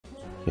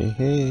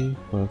Hey,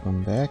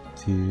 welcome back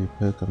to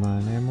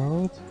Pokemon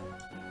Emerald.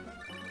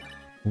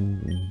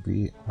 And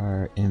we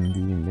are in the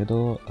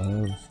middle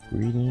of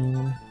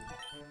breeding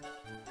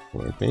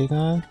for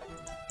Bagon.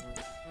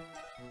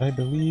 I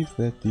believe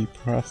that the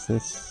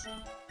process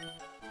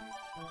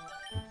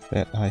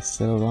that I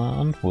settled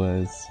on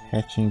was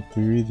hatching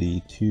through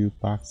the 2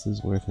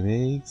 boxes worth of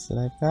eggs that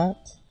I've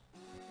got.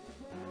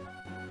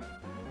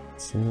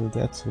 So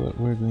that's what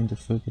we're going to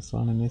focus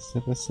on in this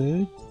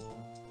episode.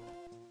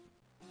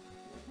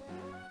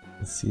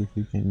 Let's see if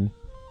we can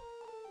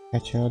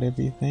hatch out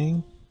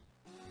everything.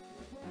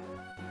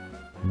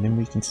 And then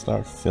we can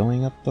start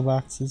filling up the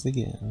boxes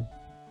again.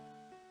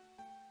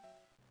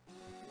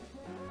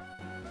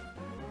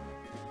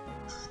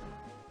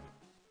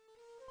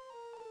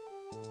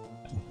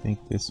 I think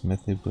this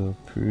method will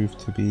prove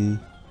to be,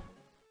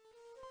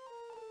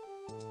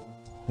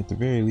 at the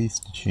very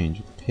least, a change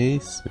of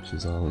pace, which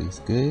is always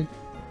good.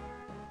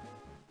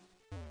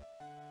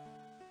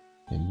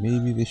 And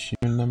maybe the sheer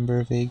number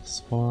of egg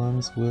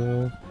spawns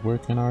will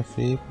work in our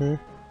favor.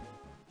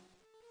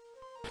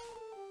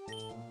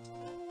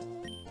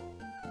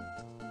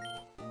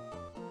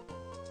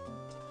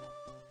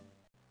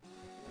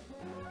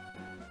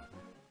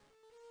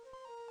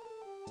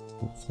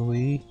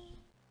 Hopefully.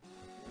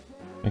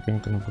 I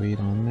think I'm gonna wait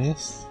on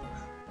this.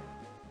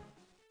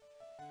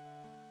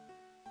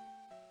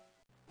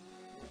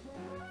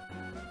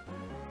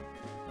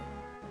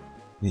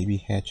 Maybe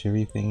hatch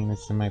everything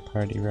that's in my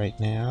party right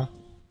now.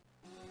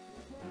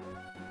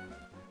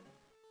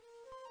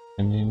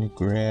 And then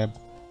grab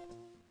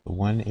the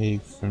 1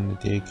 egg from the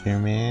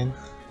daycare man,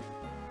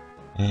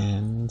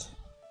 and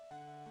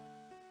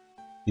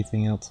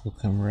everything else will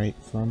come right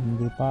from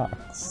the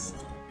box.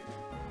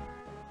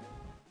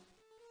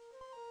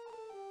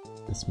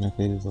 This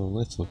method is a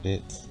little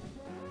bit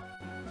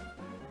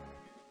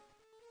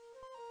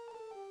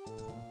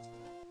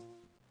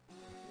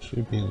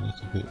should be a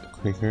little bit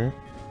quicker,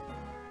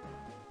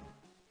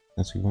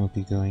 as we won't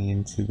be going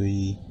into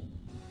the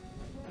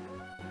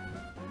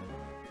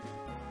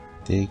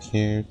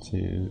daycare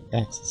to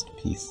access the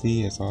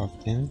PC as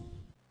often.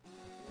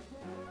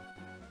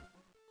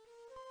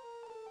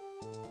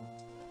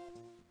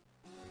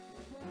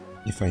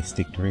 If I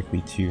stick directly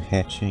to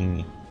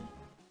hatching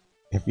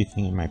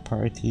everything in my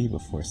party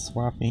before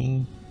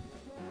swapping,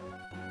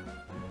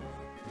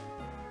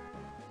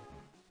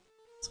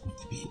 it's going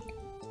to be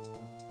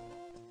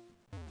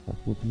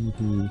probably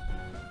the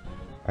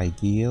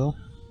ideal.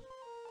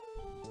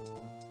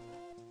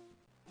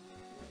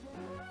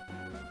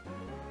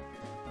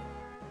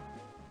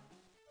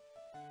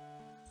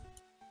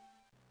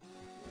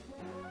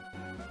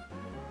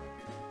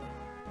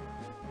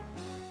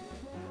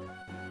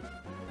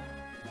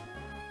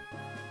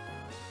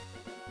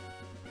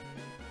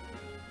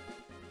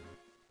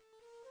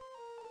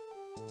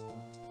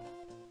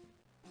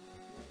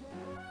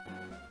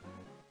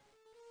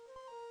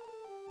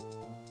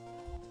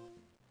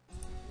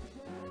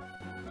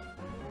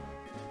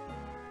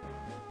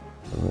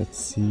 Let's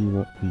see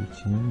what we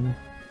can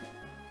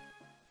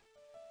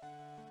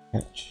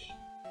catch.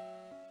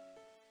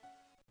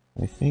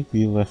 I think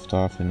we left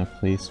off in a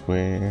place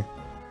where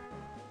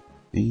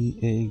the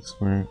eggs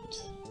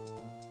weren't...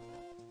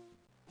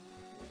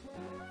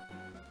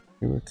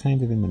 They were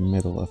kind of in the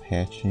middle of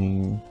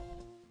hatching.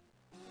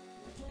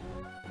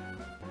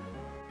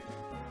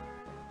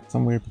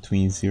 Somewhere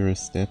between 0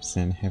 steps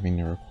and having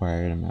the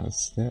required amount of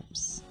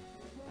steps.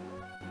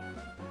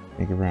 I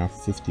think around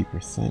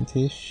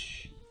 50%-ish.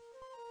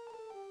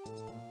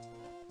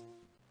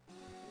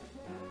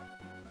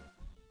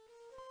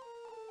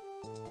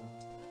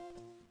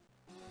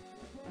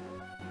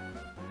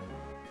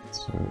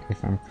 So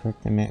if I'm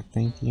correct in that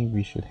thinking,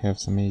 we should have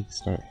some eggs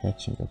start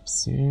hatching up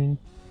soon.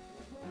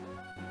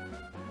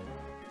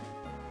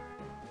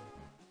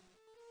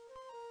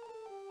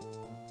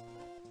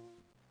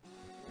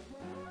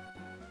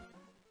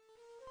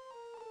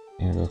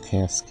 And it'll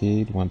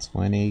cascade once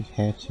 1 egg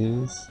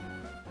hatches.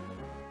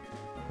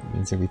 That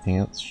means everything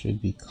else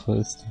should be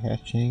close to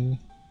hatching.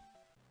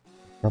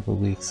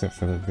 Probably except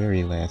for the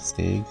very last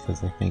egg,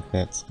 because I think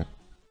that's going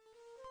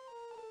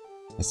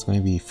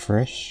to be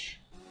fresh.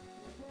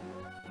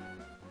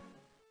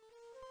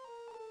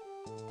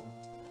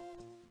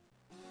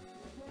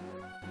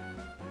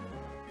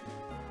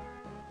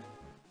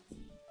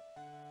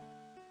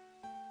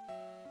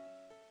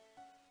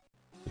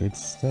 Good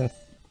stuff.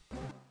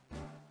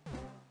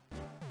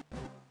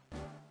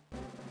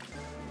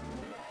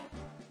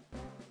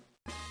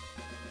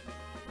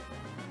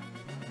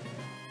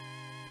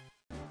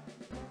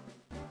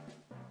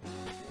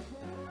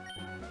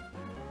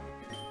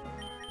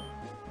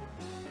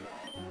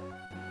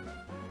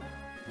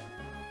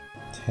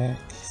 Attack,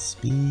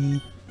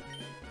 speed.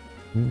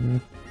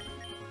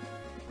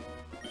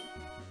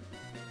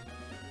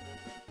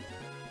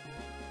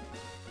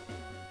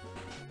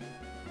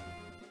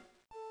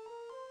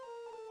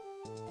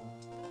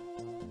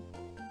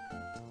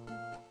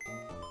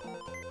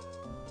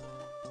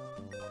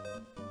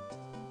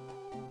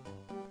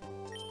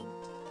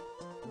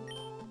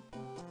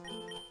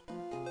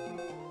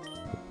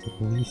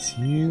 Release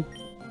you.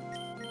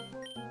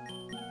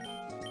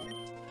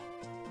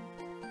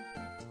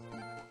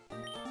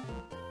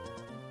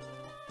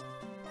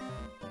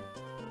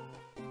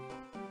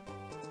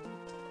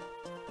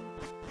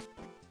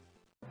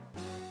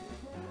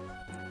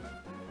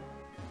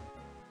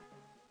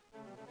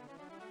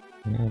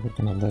 Now we're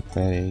gonna let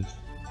that egg.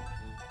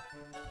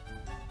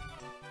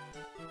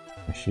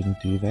 I shouldn't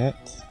do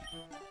that.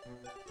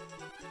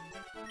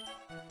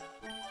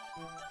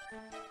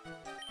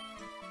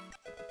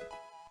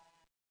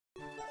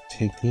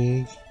 Take the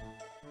egg.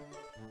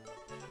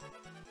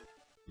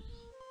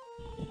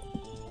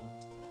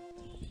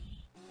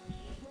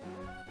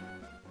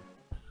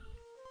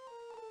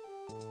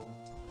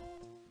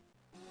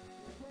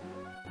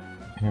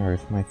 Or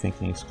if my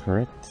thinking is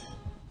correct,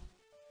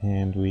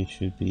 and we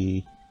should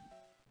be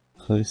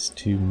close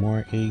to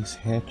more eggs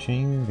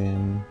hatching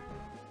than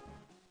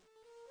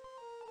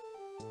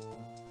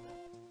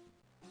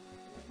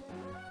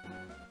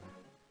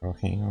I'll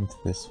hang on to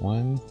this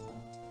one.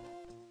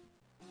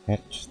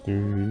 Hatch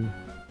through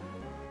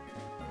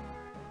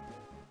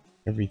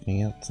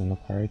everything else in the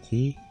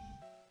party.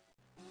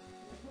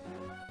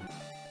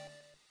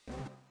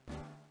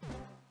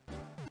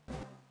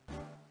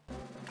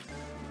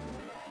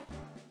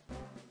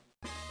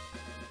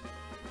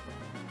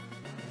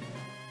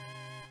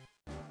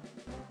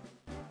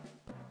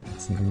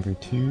 That's number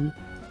 2.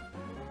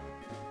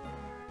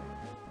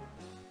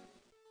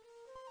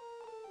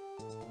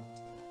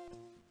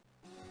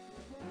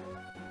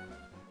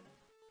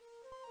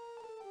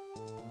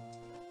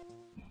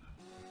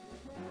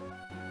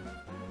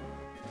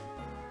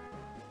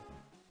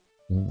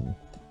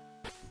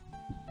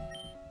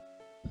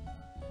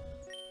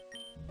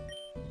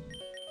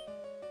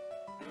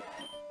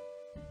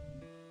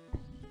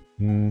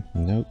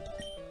 Nope.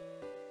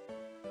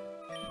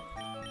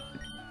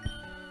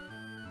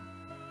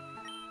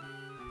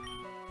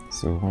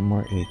 So one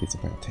more egg is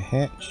about to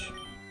hatch.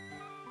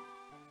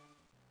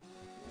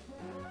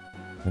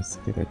 Let's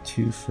get a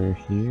 2 for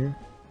here.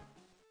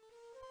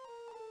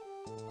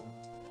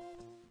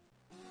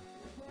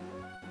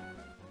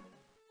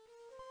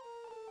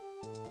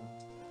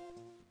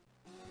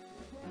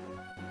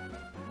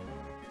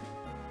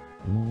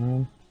 Come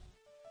on.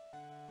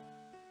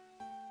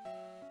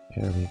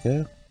 There we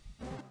go.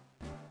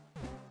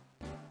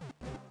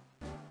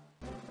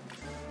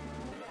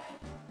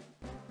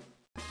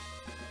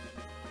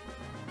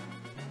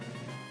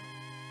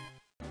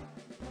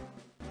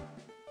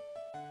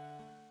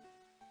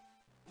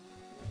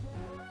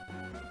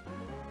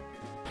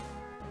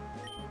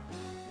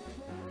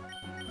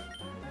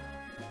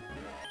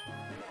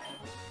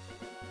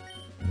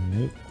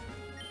 Nope.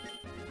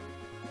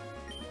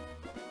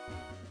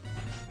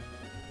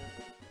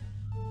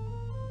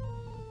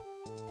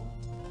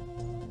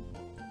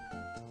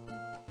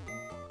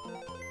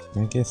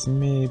 I guess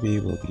maybe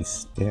we'll be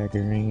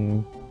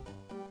staggering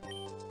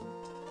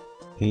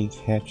egg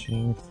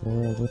hatching for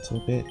a little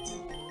bit.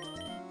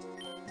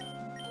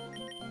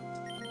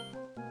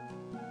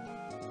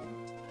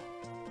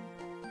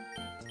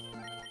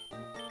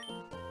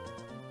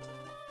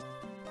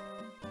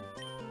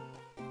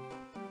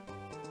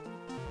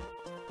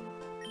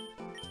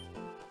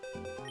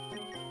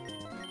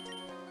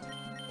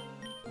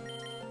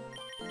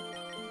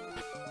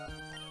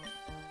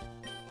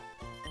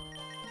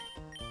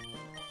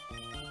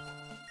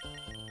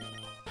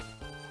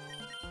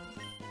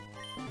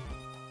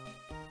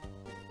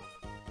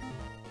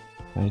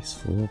 Nice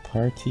full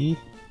party.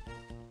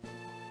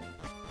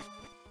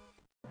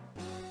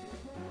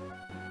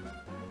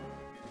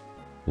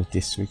 We'll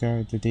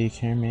disregard the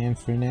daycare man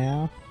for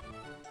now.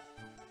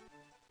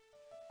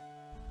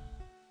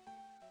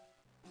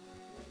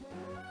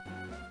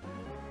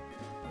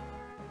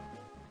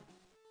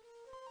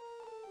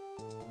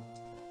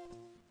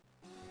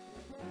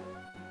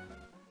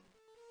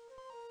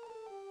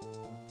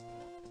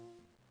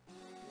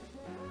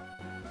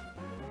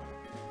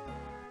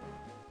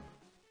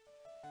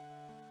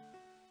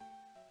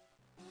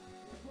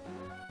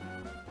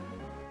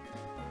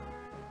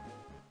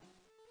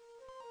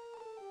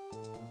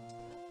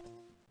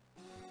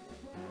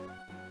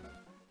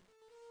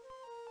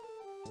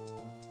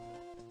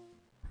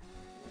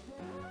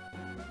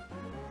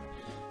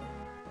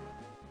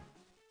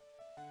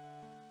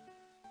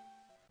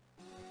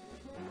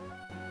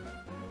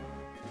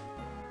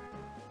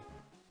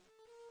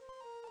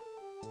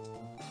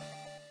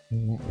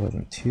 That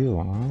wasn't too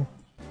long.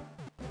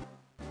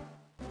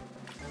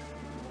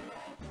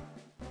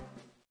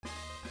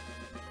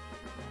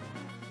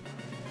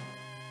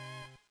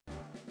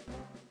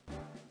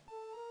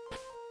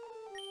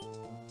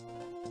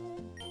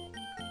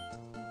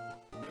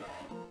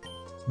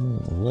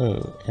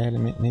 Whoa,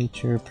 adamant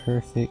nature,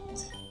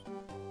 perfect.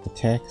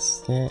 Attack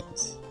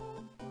stats.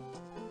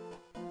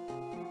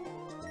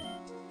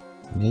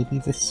 Maybe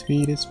the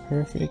speed is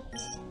perfect.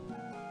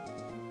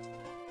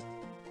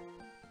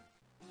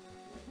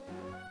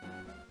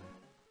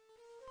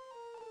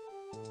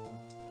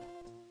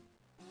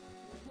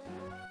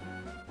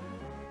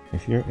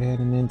 If you're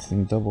adamant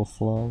and double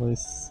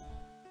flawless,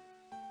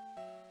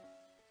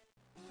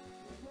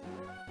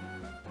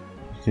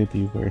 could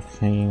be worth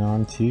hanging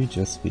on to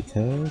just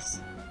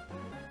because.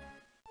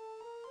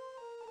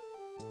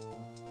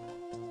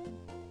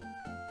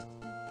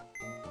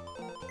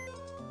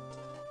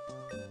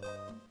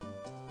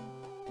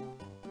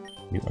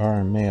 You are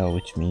a male,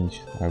 which means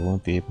I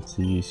won't be able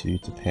to use you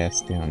to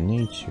pass down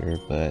nature,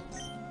 but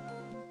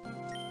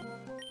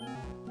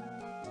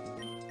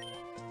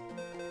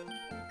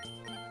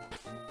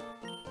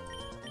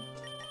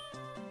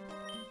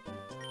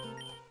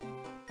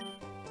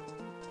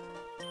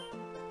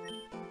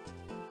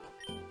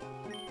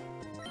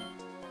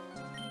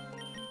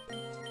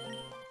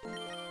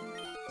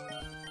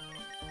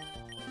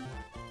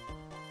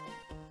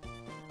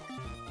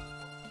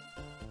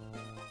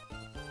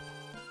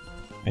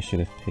I should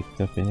have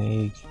picked up an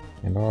egg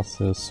and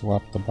also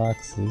swapped the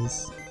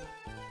boxes.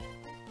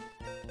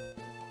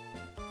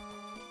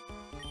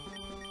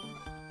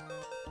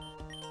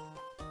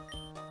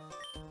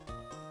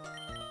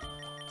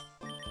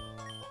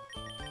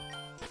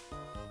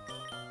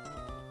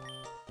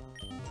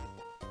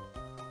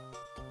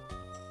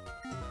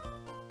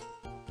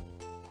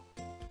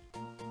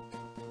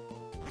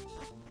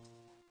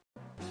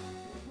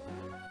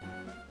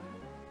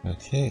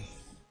 Okay.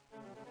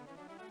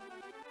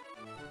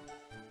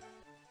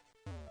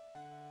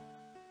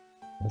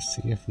 Let's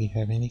see if we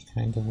have any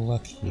kind of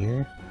luck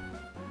here.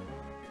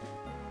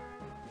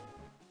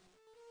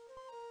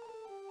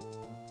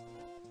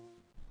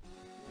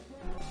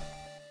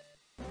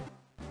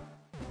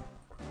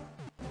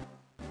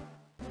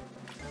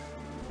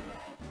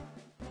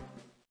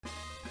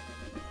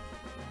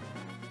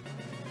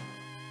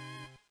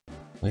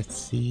 Let's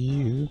see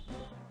you.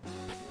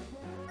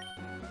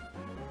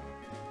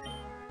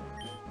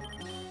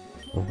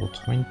 Level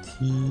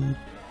 20.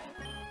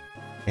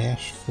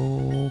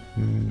 Bashful.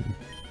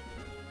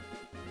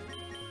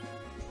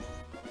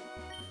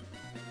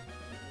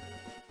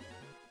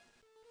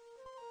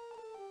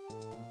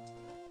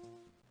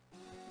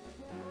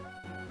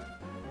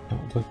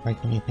 Don't look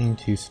like anything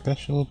too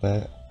special,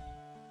 but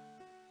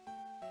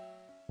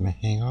I'm gonna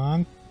hang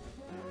on.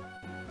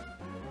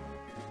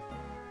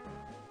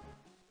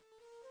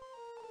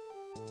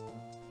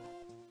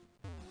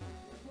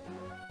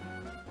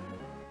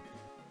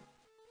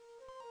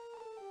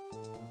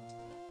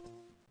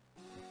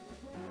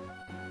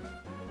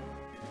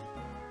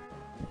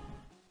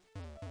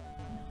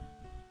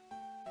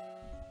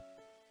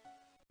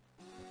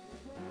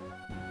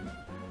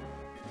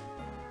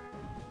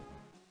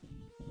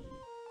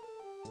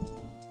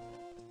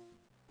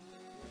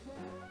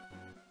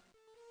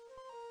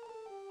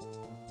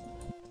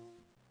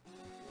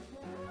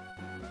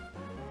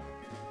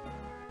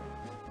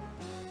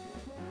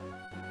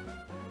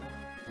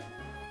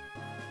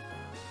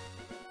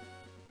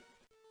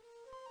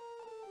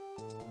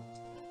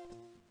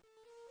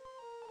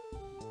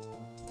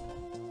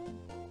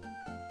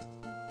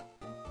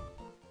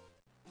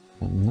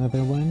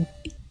 Another one.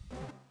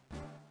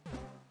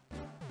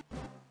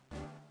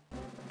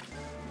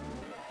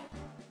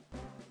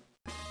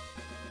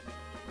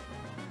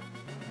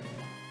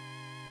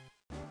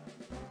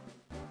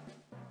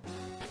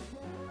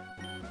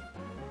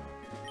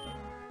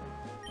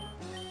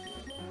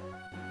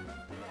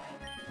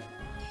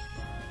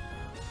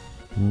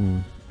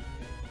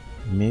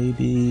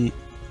 Maybe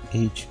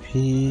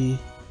HP,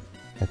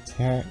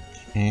 attack,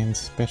 and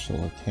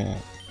special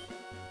attack.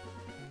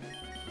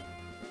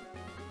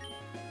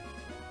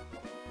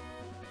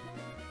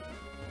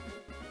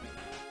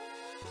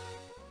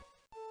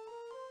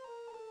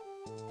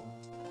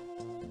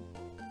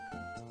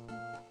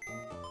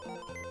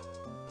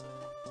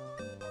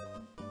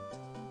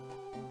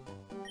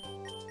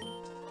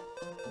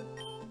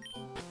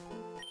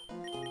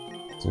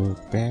 So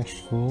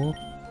Bashful,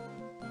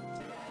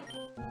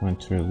 want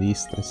to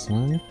release this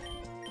one,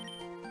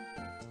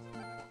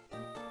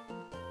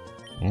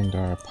 and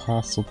our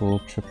possible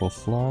triple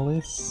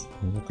flawless,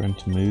 and we're going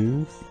to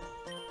move.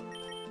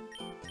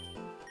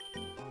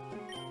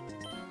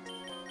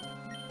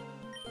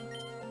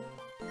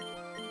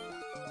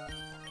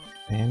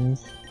 And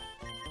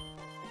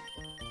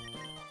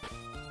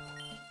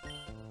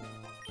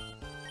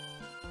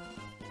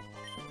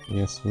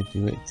yes, we'll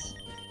do it.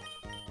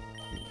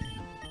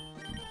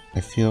 I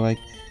feel like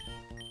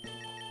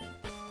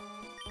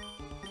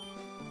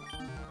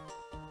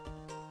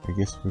I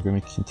guess we're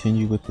going to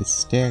continue with the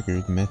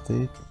staggered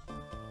method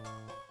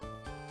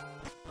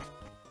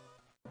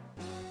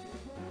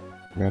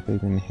rather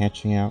than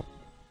hatching out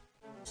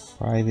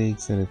 5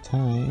 eggs at a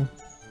time,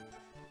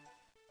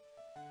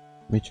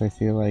 which I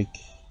feel like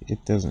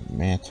it doesn't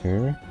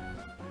matter.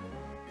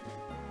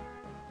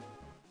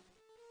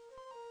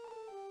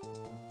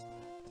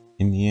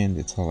 In the end,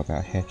 it's all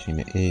about hatching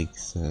the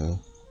eggs, so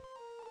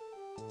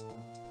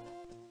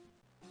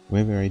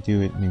whether I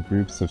do it in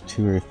groups of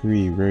 2 or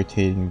 3,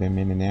 rotating them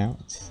in and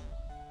out,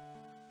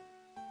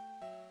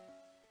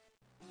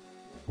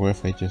 or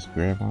if I just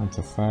grab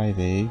onto 5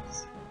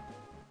 eggs,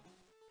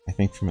 I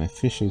think from an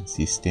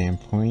efficiency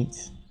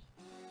standpoint,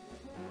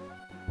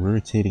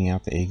 rotating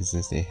out the eggs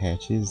as they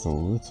hatch is a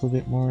little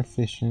bit more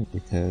efficient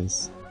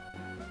because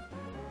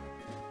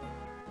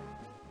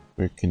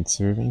We're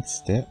conserving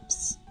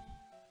steps.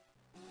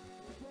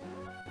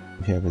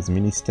 We have as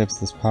many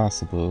steps as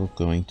possible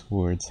going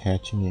towards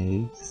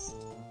hatching eggs.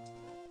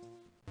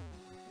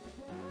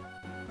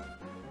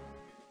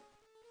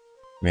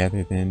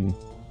 Rather than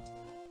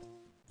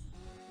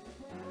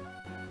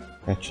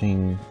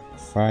hatching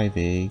 5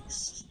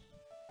 eggs,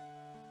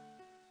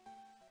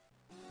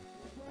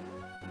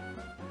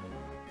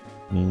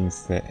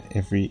 means that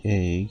every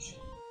egg,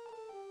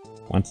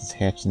 once it's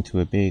hatched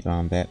into a big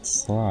on that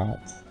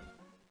slot,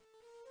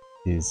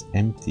 is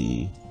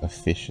empty,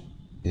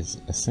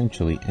 is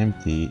essentially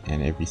empty,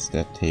 and every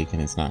step taken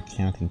is not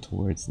counting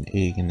towards an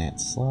egg in that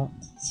slot,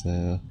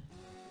 so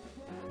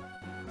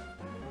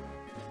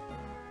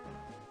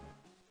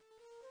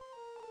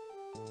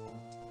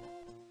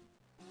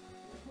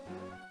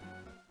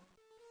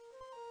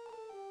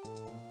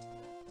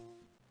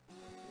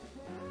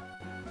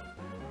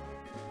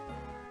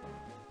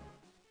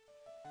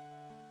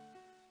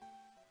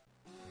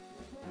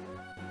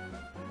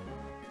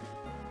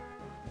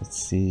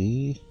let's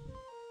see.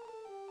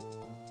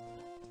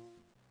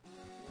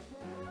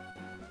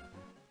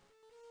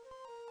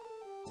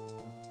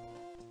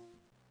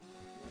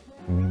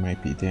 We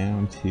might be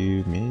down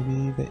to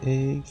maybe the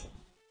egg.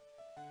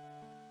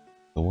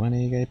 The one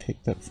egg I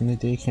picked up from the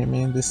daycare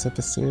man this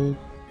episode.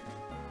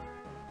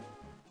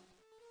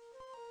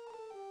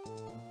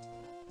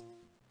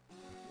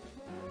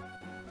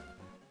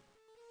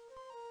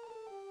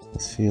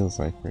 This feels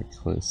like we're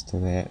close to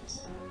that.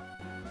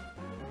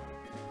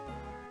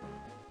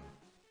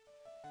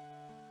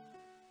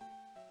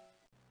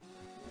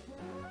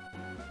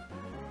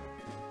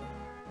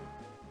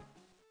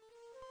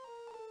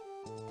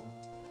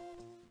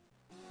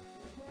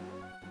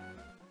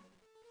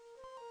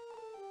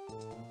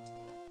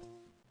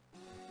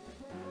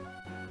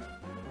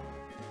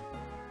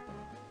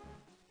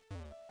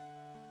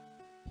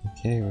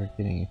 Okay, we're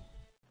getting...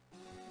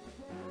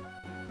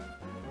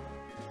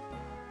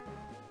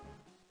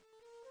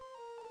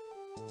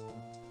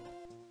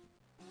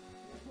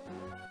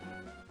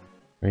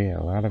 Oh yeah,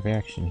 a lot of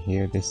action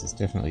here. This is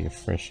definitely a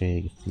fresh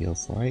egg, it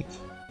feels like.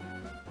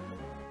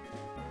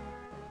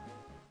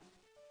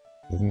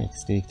 The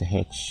next egg to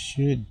hatch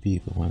should be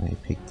the one I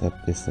picked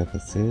up this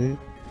episode.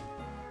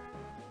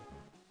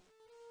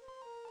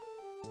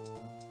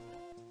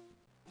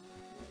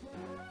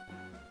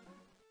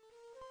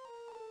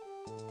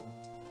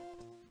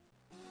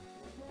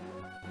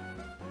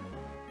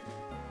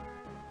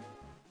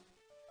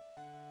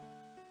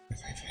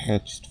 I've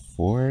hatched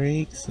 4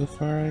 eggs so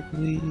far, I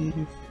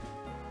believe.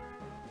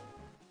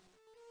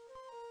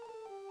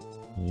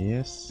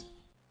 Yes.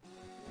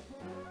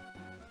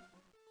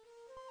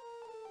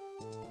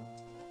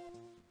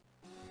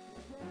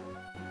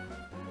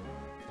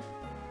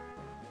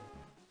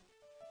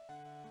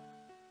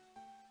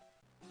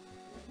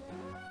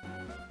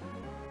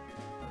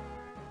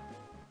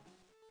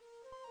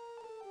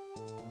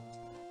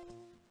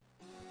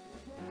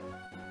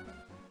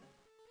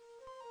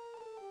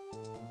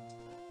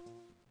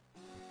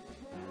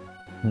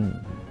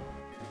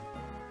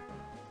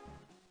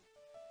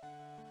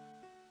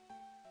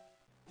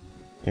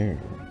 There.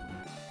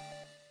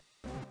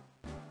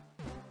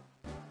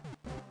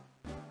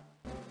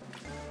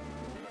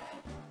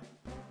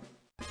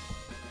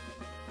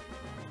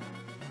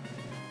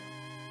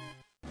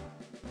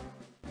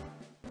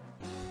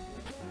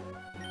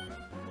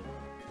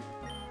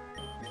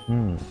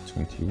 Hmm,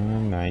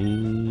 21,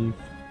 naive.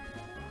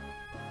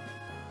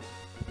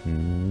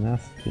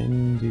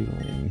 Nothing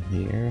doing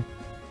here.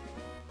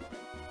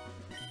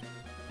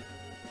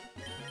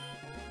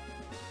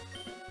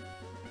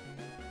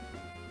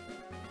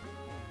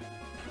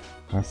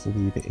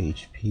 Possibly the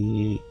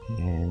HP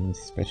and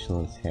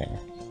special attack.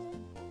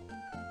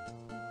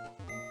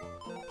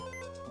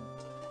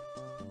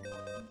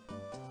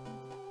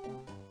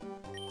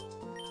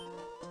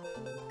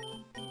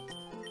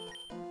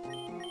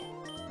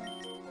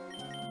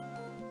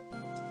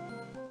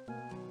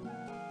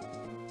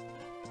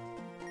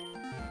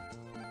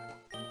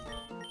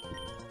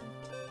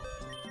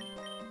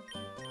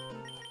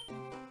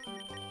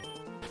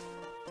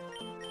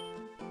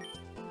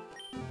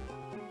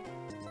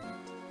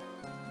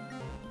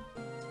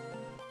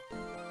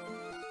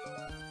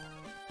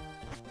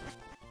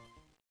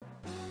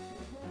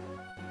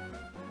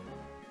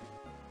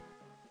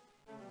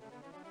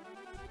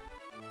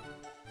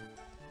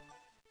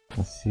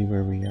 Let's see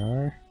where we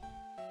are.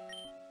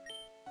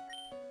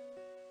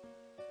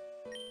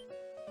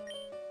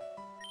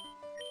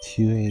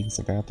 Two eggs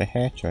about to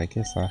hatch. I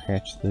guess I'll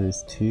hatch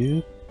those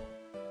 2.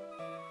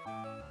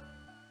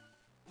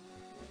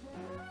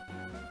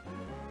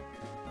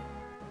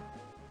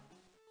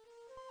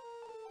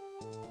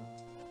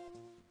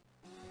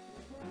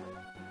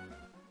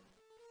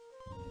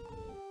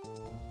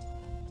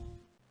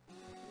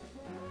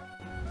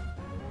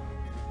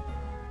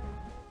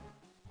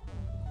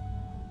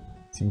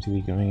 Seem to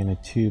be going in a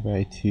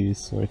 2x2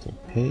 sort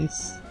of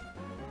pace.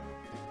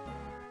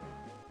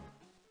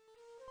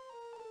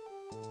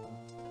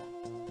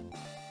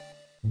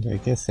 And I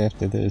guess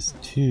after those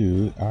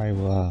 2, I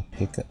will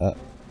pick up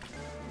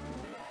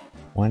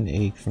One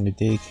egg from the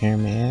daycare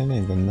man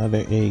and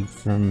another egg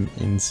from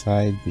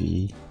inside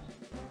the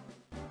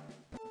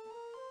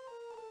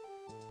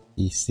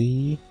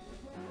PC.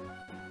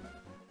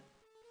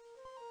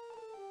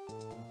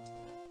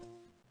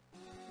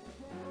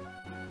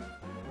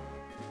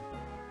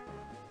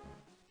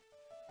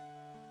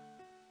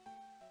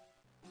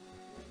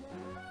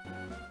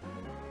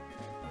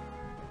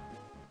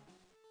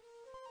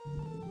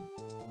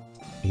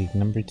 Egg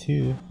number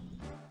 2.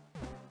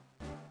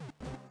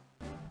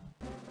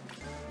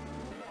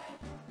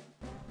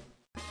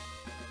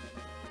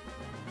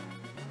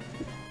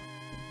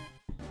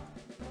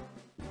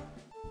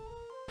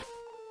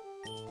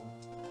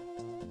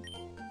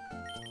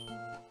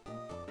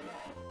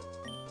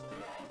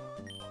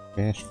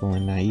 Bashful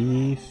and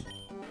naive.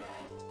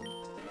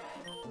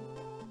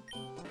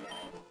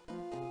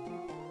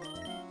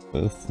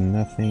 Both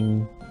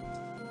nothing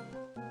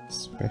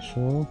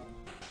special.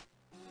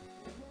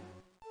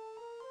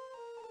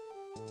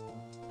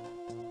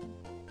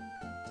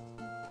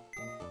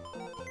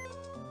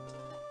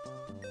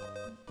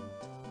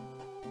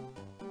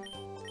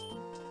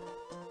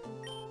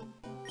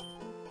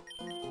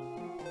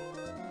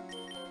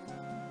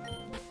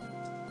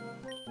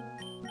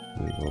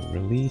 We will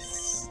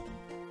release.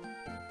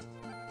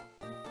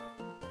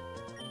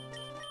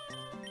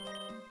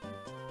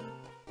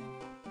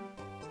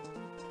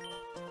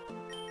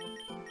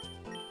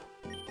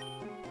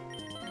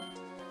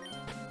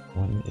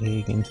 One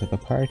egg into the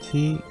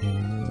party,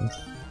 and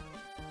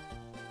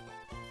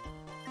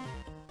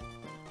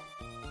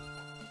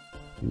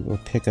we will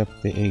pick up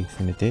the egg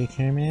from the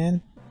daycare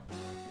man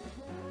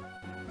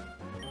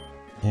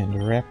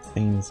and wrap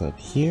things up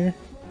here.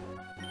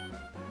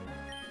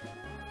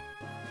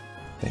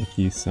 Thank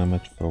you so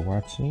much for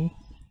watching.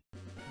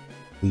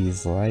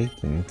 Please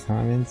like and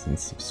comment and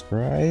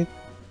subscribe.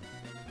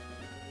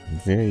 I'm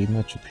very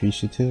much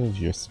appreciative of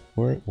your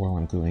support while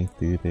I'm going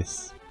through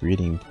this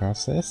breeding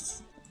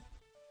process.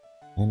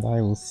 And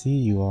I will see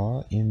you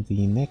all in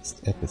the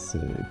next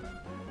episode.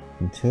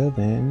 Until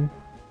then,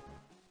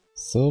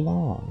 so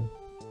long.